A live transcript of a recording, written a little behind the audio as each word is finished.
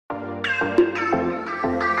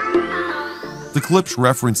The Klipsch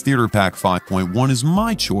Reference Theater Pack 5.1 is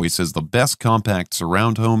my choice as the best compact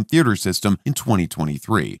surround home theater system in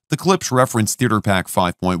 2023. The Klipsch Reference Theater Pack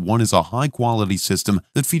 5.1 is a high-quality system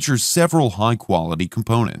that features several high-quality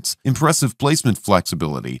components, impressive placement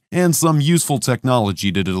flexibility, and some useful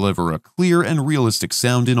technology to deliver a clear and realistic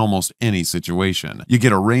sound in almost any situation. You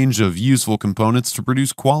get a range of useful components to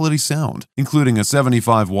produce quality sound, including a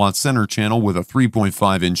 75-watt center channel with a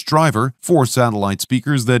 3.5-inch driver, 4 satellite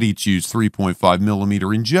speakers that each use 3.5mm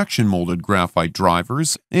injection molded graphite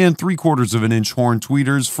drivers, and 3/4 of an inch horn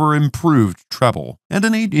tweeters for improved treble, and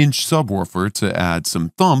an 8-inch subwoofer to add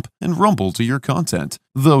some thump and rumble to your content,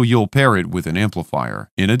 though you'll pair it with an amplifier.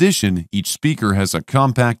 In addition, each speaker has a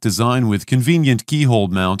compact design with convenient keyhole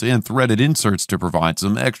mount and threaded inserts to provide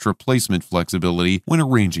some extra placement flexibility when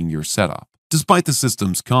arranging your setup. Despite the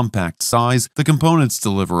system's compact size, the components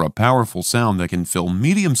deliver a powerful sound that can fill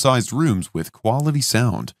medium-sized rooms with quality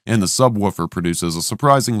sound, and the subwoofer produces a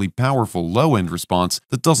surprisingly powerful low-end response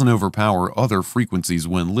that doesn't overpower other frequencies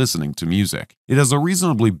when listening to music. It has a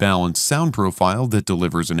reasonably balanced sound profile that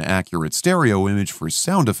delivers an accurate stereo image for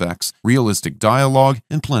sound effects, realistic dialogue,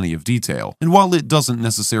 and plenty of detail. And while it doesn't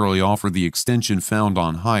necessarily offer the extension found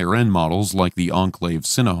on higher-end models like the Enclave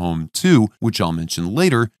Cinehome 2, which I'll mention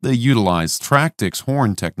later, they utilize Tractix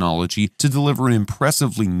horn technology to deliver an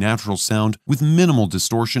impressively natural sound with minimal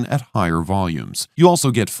distortion at higher volumes. You also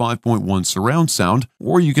get 5.1 surround sound,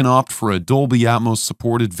 or you can opt for a Dolby Atmos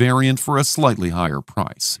supported variant for a slightly higher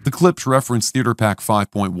price. The Klipsch Reference Theater Pack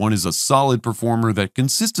 5.1 is a solid performer that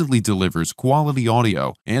consistently delivers quality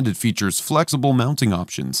audio, and it features flexible mounting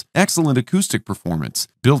options, excellent acoustic performance,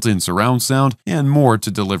 built-in surround sound, and more to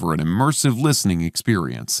deliver an immersive listening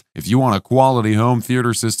experience. If you want a quality home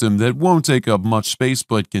theater system that won't take up much space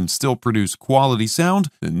but can still produce quality sound,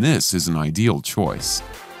 then this is an ideal choice.